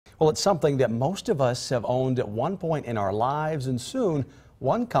Well, it's something that most of us have owned at one point in our lives, and soon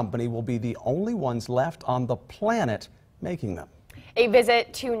one company will be the only ones left on the planet making them. A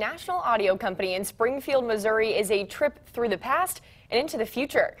visit to National Audio Company in Springfield, Missouri is a trip through the past and into the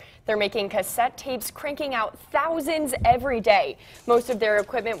future. They're making cassette tapes, cranking out thousands every day. Most of their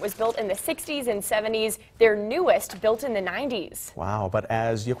equipment was built in the 60s and 70s, their newest built in the 90s. Wow, but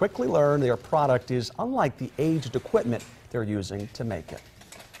as you quickly learn, their product is unlike the aged equipment they're using to make it.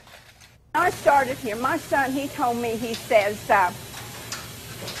 I started here. My son, he told me, he says,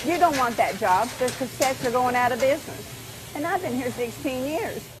 you don't want that job. The cassettes are going out of business. And I've been here 16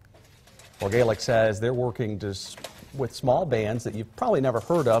 years. Well, Gaelic says they're working with small bands that you've probably never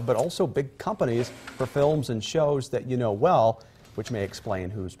heard of, but also big companies for films and shows that you know well, which may explain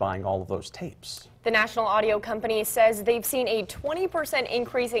who's buying all of those tapes. The National Audio Company says they've seen a 20%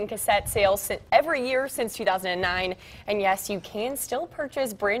 increase in cassette sales every year since 2009. And yes, you can still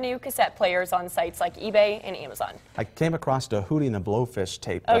purchase brand new cassette players on sites like eBay and Amazon. I came across a Hootie and the Blowfish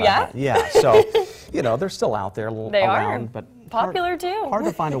tape. Oh, yeah? Yeah, so, you know, they're still out there They around, are but popular too. Hard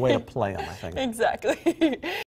to find a way to play them, I think. Exactly.